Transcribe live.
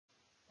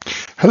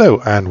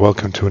Hello and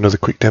welcome to another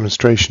quick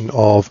demonstration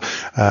of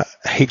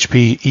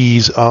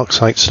HPE's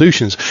ArcSight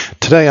solutions.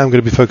 Today I'm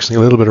going to be focusing a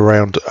little bit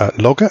around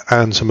Logger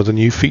and some of the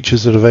new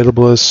features that are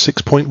available as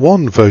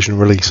 6.1 version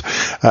release.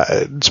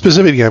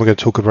 Specifically, I'm going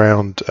to talk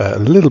around a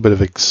little bit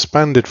of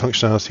expanded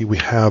functionality we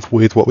have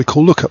with what we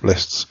call lookup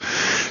lists.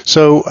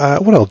 So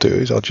what I'll do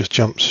is I'll just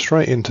jump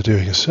straight into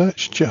doing a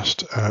search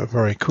just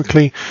very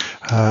quickly,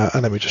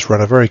 and let me just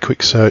run a very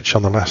quick search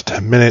on the last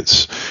 10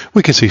 minutes.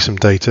 We can see some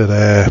data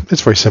there.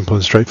 It's very simple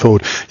and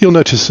straightforward. You'll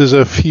notice there's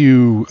a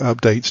few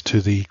updates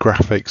to the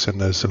graphics and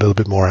there's a little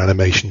bit more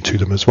animation to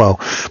them as well.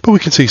 But we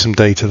can see some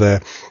data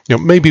there. You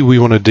know, maybe we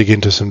want to dig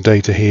into some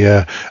data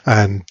here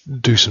and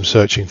do some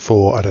searching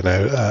for, I don't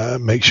know,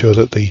 make sure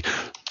that the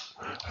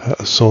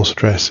source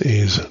address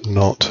is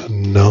not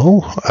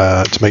null,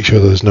 to make sure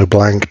there's no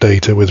blank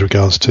data with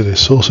regards to this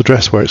source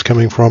address where it's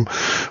coming from.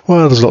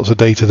 Well, there's lots of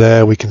data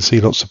there. We can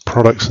see lots of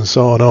products and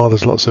so on. Oh,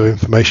 there's lots of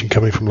information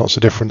coming from lots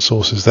of different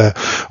sources there.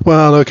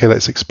 Well, okay,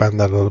 let's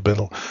expand that a little bit.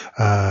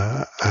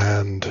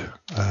 And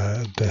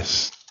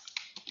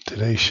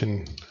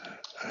destination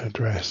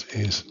address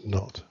is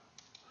not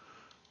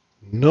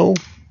null.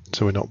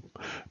 So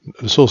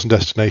the source and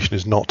destination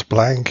is not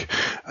blank.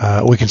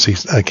 We can see,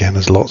 again,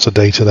 there's lots of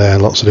data there,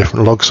 lots of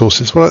different log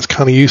sources. Well, that's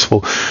kind of useful.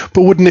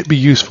 But wouldn't it be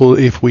useful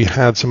if we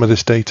had some of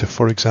this data,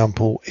 for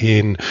example,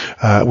 we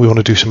want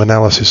to do some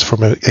analysis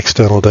from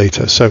external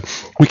data. So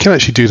we can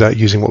actually do that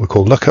using what we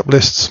call lookup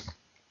lists.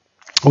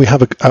 We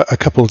have a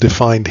couple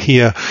defined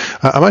here.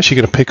 I'm actually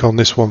going to pick on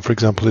this one, for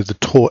example, is the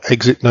Tor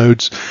exit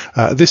nodes.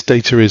 This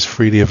data is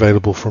freely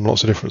available from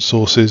lots of different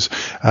sources.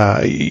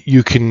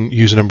 You can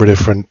use a number of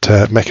different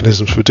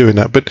mechanisms for doing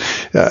that. But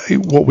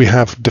what we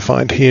have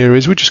defined here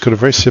is we've just got a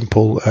very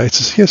simple,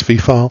 it's a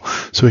CSV file.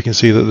 So we can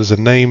see that there's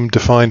a name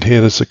defined here.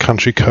 There's a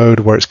country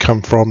code where it's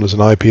come from. There's an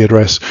IP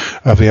address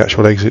of the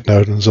actual exit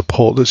node, and there's a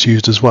port that's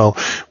used as well.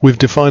 We've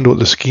defined what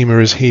the schema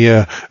is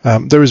here.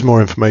 There is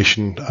more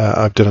information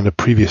I've done in a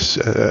previous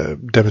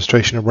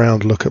demonstration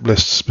around lookup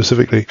lists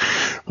specifically.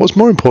 What's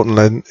more important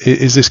then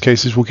is this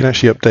case is we can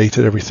actually update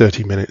it every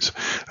 30 minutes.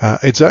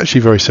 It's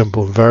actually very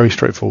simple and very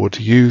straightforward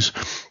to use.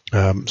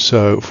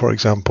 So for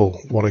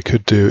example, what I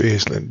could do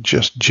is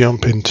just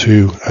jump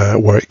into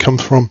where it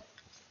comes from.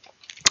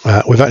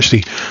 We've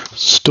actually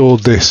stored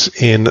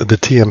this in the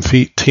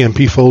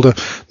TMP folder.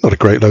 Not a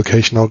great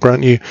location, I'll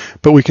grant you,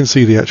 but we can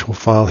see the actual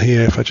file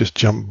here. If I just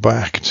jump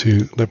back to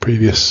the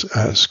previous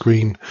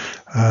screen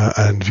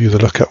and view the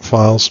lookup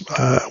files,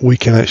 we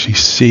can actually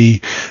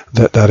see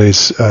that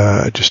is,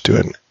 just do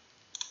an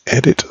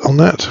edit on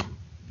that.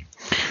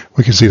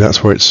 We can see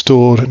that's where it's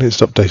stored and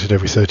it's updated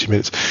every 30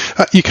 minutes.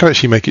 You can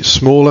actually make it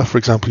smaller. For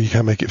example, you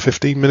can make it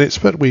 15 minutes,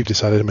 but we've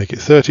decided to make it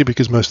 30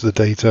 because most of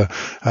the data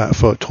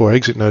for Tor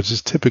exit nodes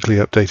is typically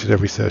updated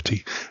every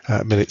 30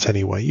 minutes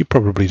anyway. You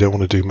probably don't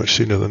want to do much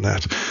sooner than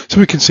that. So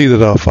we can see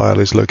that our file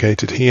is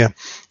located here.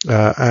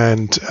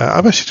 And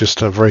I've actually just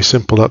done a very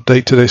simple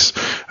update to this.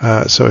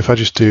 So if I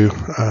just do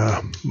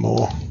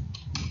more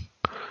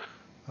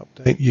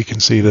update, you can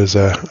see there's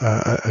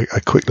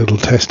a quick little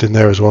test in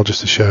there as well,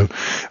 just to show,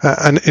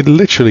 and it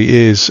literally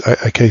is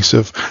a case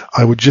of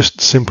I would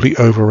just simply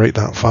overwrite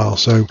that file.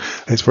 So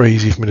it's very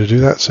easy for me to do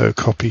that. So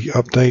copy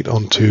update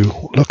onto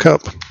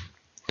lookup.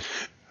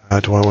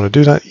 Do I want to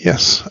do that?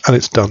 Yes, and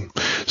it's done.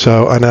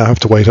 So I now have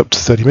to wait up to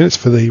 30 minutes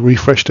for the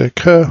refresh to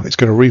occur. It's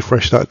going to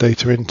refresh that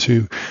data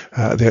into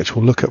the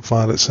actual lookup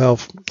file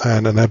itself,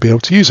 and then I'll be able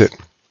to use it.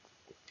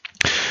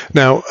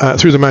 Now,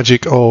 through the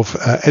magic of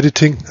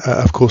editing,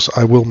 of course,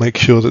 I will make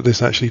sure that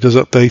this actually does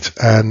update,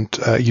 and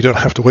you don't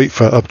have to wait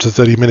for up to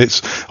 30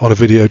 minutes on a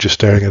video just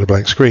staring at a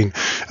blank screen.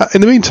 In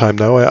the meantime,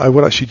 though, I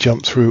will actually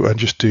jump through and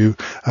just do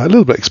a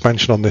little bit of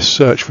expansion on this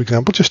search, for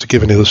example, just to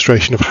give an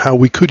illustration of how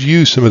we could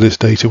use some of this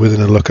data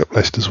within a lookup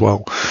list as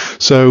well.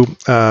 So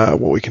what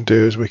we can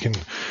do is we can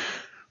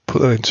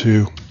put that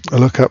into a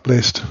lookup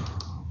list.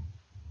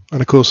 And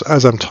of course,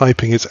 as I'm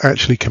typing, it's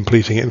actually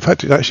completing it. In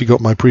fact, it actually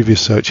got my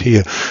previous search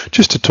here.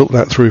 Just to talk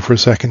that through for a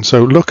second.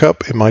 So look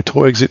up in my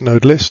Tor exit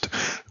node list,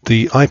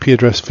 the IP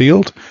address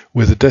field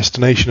with a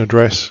destination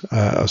address.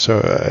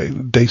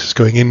 Data's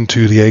going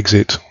into the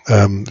exit,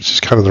 which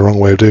is kind of the wrong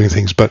way of doing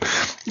things, but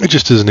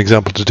just as an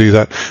example to do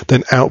that,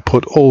 then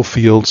output all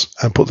fields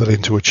and put that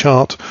into a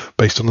chart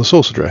based on the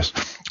source address.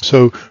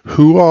 So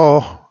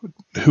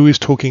who is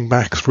talking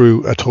back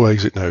through a Tor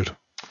exit node?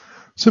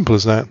 Simple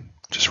as that.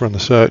 Just run the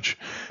search.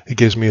 It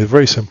gives me a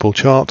very simple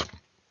chart.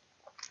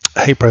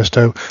 Hey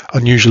presto,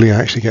 unusually I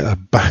actually get a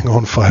bang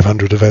on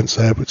 500 events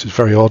there, which is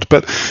very odd,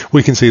 but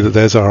we can see that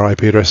there's our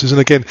IP addresses.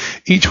 And again,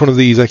 each one of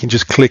these I can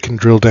just click and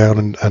drill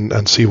down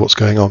and see what's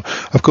going on.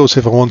 Of course,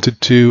 if I wanted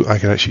to, I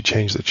can actually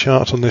change the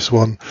chart on this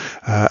one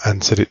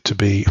and set it to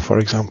be, for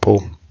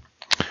example,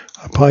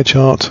 a pie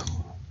chart.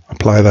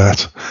 apply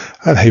that,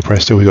 and hey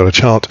presto, we've got a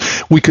chart.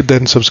 We could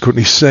then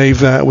subsequently save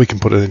that. We can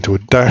put it into a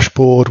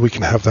dashboard. We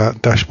can have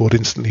that dashboard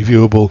instantly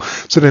viewable.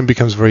 So then it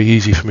becomes very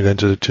easy for me then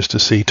to just to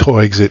see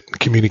tour exit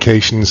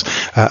communications,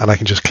 and I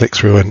can just click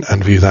through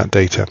and view that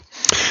data.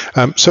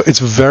 So it's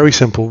very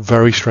simple,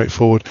 very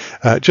straightforward.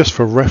 Just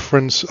for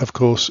reference, of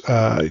course,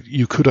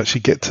 you could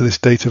actually get to this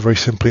data very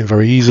simply and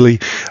very easily.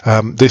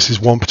 This is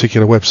one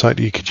particular website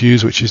that you could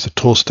use, which is the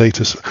tour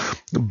status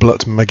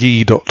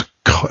blutmagi.de.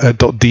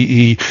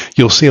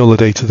 You'll see all the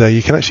data there.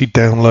 You can actually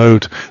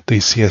download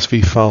these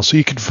CSV files, so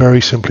you could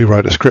very simply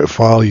write a script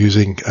file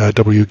using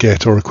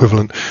wget or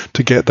equivalent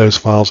to get those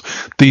files.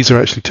 These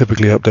are actually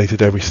typically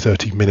updated every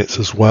 30 minutes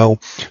as well,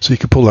 so you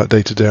can pull that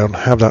data down,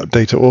 have that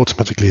data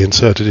automatically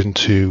inserted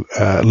into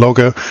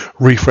Logger,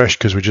 refresh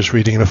because we're just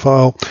reading in a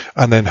file,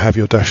 and then have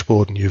your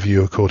dashboard and your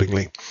view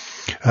accordingly.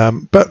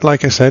 But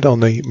like I said,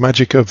 on the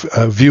magic of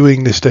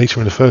viewing this data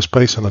in the first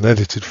place on an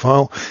edited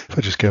file, if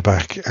I just go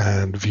back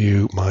and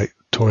view my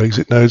tour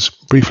exit nodes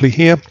briefly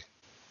here,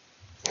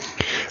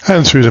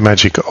 and through the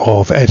magic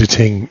of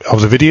editing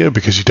of the video,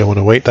 because you don't want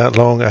to wait that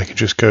long, I can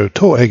just go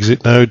tour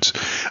exit nodes,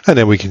 and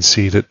then we can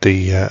see that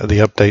the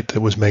update that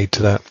was made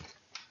to that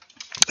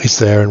is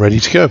there and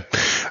ready to go.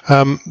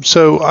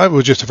 So I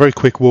will just a very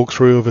quick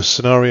walkthrough of a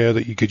scenario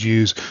that you could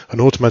use an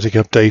automatic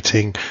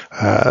updating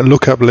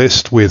lookup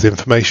list with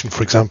information,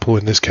 for example,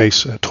 in this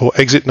case, tour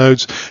exit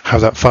nodes, have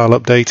that file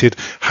updated,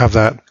 have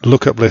that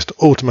lookup list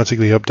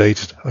automatically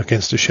updated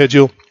against a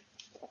schedule,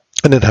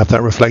 and then have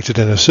that reflected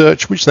in a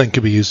search, which then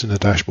can be used in the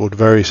dashboard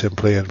very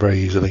simply and very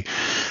easily.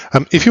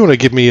 If you want to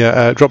give me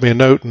drop me a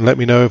note and let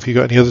me know if you've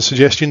got any other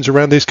suggestions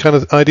around these kind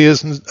of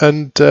ideas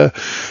and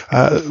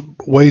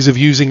ways of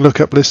using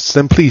lookup lists,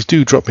 then please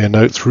do drop me a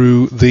note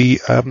through the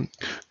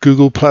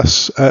Google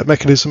Plus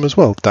mechanism as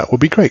well. That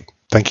would be great.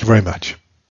 Thank you very much.